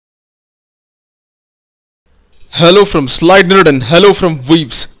Hello from slidenerd and hello from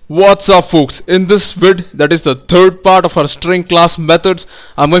Weaves. What's up folks? In this vid, that is the third part of our string class methods,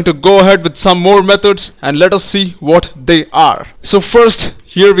 I'm going to go ahead with some more methods and let us see what they are. So first,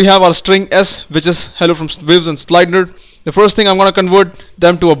 here we have our string s, which is hello from Weaves and slidenerd. The first thing, I'm going to convert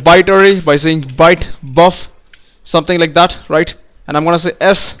them to a byte array by saying byte buff, something like that, right? And I'm going to say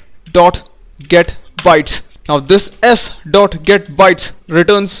s dot get bytes. Now this s.getBytes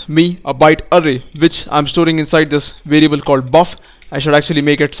returns me a byte array which I'm storing inside this variable called buff. I should actually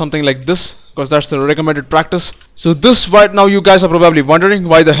make it something like this because that's the recommended practice. So this right now, you guys are probably wondering,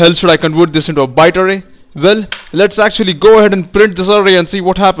 why the hell should I convert this into a byte array? Well, let's actually go ahead and print this array and see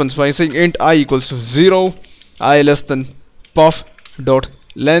what happens by saying int I equals to 0, I less than puff dot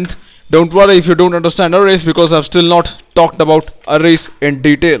length. Don't worry if you don't understand arrays, because I've still not talked about arrays in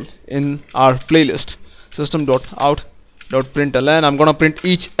detail in our playlist. System.out.println. I'm gonna print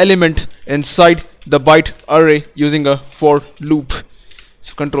each element inside the byte array using a for loop.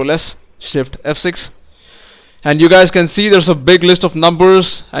 So Control S, Shift F6, and you guys can see there's a big list of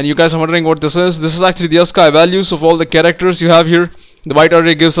numbers, and you guys are wondering what this is. This is actually the ASCII values of all the characters you have here. The byte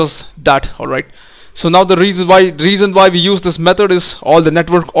array gives us that. Alright. So now the reason why we use this method is all the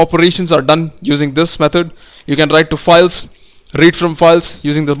network operations are done using this method. You can write to files, read from files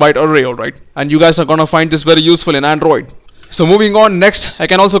using the byte array, alright, and you guys are gonna find this very useful in Android. So moving on, next I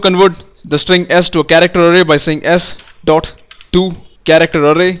can also convert the string s to a character array by saying s dot to character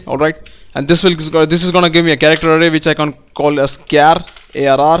array, alright, and this is gonna give me a character array which I can call as char,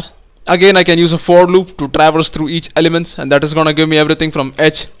 arr. Again, I can use a for loop to traverse through each elements, and that is gonna give me everything from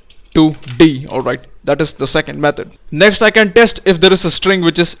h to d, alright. That is the second method. Next, I can test if there is a string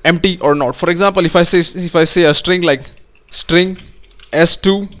which is empty or not. For example, if I say a string like string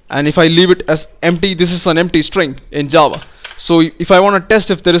s2, and if I leave it as empty, this is an empty string in Java. So if I want to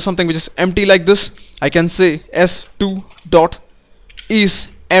test if there is something which is empty like this, I can say s2 dot is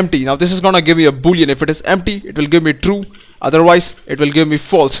empty. Now this is gonna give me a boolean. If it is empty, it will give me true, otherwise it will give me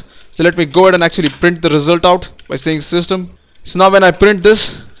false. So let me go ahead and actually print the result out by saying system. So now when I print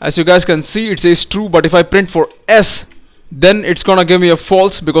this, as you guys can see, it says true, but if I print for s, then it's gonna give me a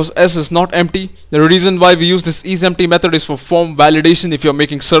false because s is not empty. The reason why we use this isEmpty method is for form validation. If you're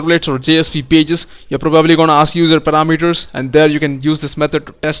making servlets or JSP pages, you're probably gonna ask user parameters, and there you can use this method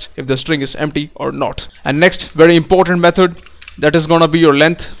to test if the string is empty or not. And next, very important method, that is gonna be your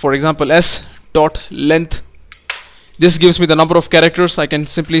length. For example, s dot length. This gives me the number of characters. I can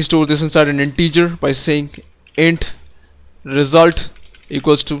simply store this inside an integer by saying int result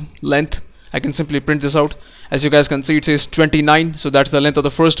equals to length. I can simply print this out. As you guys can see, it says 29, so that's the length of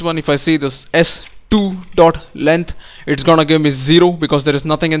the first one. If I say this s2 dot length, it's gonna give me 0 because there is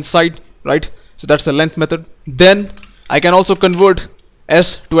nothing inside, right? So that's the length method. Then I can also convert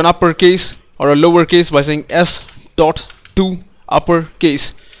s to an uppercase or a lowercase by saying s dot to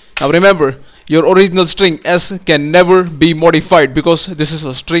uppercase. Now remember, your original string s can never be modified because this is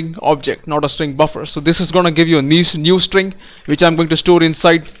a string object, not a string buffer. So this is gonna give you a new string which I'm going to store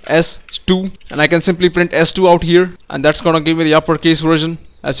inside s2, and I can simply print s2 out here, and that's gonna give me the uppercase version.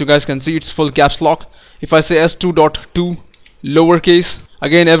 As you guys can see, it's full caps lock. If I say s2 dot to lowercase,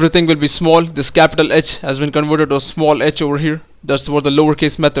 again everything will be small. This capital H has been converted to a small h over here. That's what the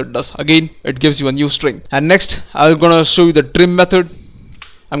lowercase method does. Again, it gives you a new string. And next, I'm gonna show you the trim method.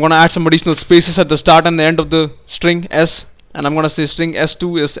 I'm gonna add some additional spaces at the start and the end of the string s, and I'm gonna say string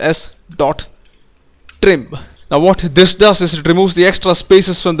s2 is s dot trim. Now what this does is it removes the extra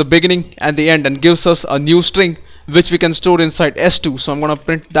spaces from the beginning and the end and gives us a new string which we can store inside s2. So I'm gonna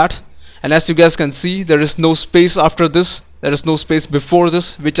print that, and as you guys can see, there is no space after this, there is no space before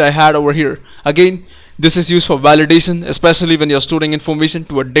this, which I had over here. Again, this is used for validation, especially when you're storing information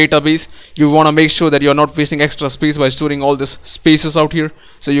to a database. You want to make sure that you're not wasting extra space by storing all these spaces out here.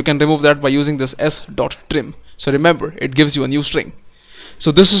 So you can remove that by using this s.trim. So remember, it gives you a new string.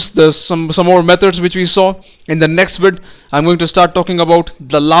 So this is some more methods which we saw. In the next vid, I'm going to start talking about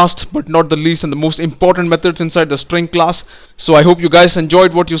the last but not the least and the most important methods inside the string class. So I hope you guys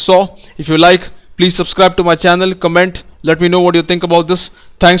enjoyed what you saw. If you like, please subscribe to my channel, comment, let me know what you think about this.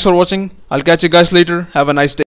 Thanks for watching. I'll catch you guys later. Have a nice day.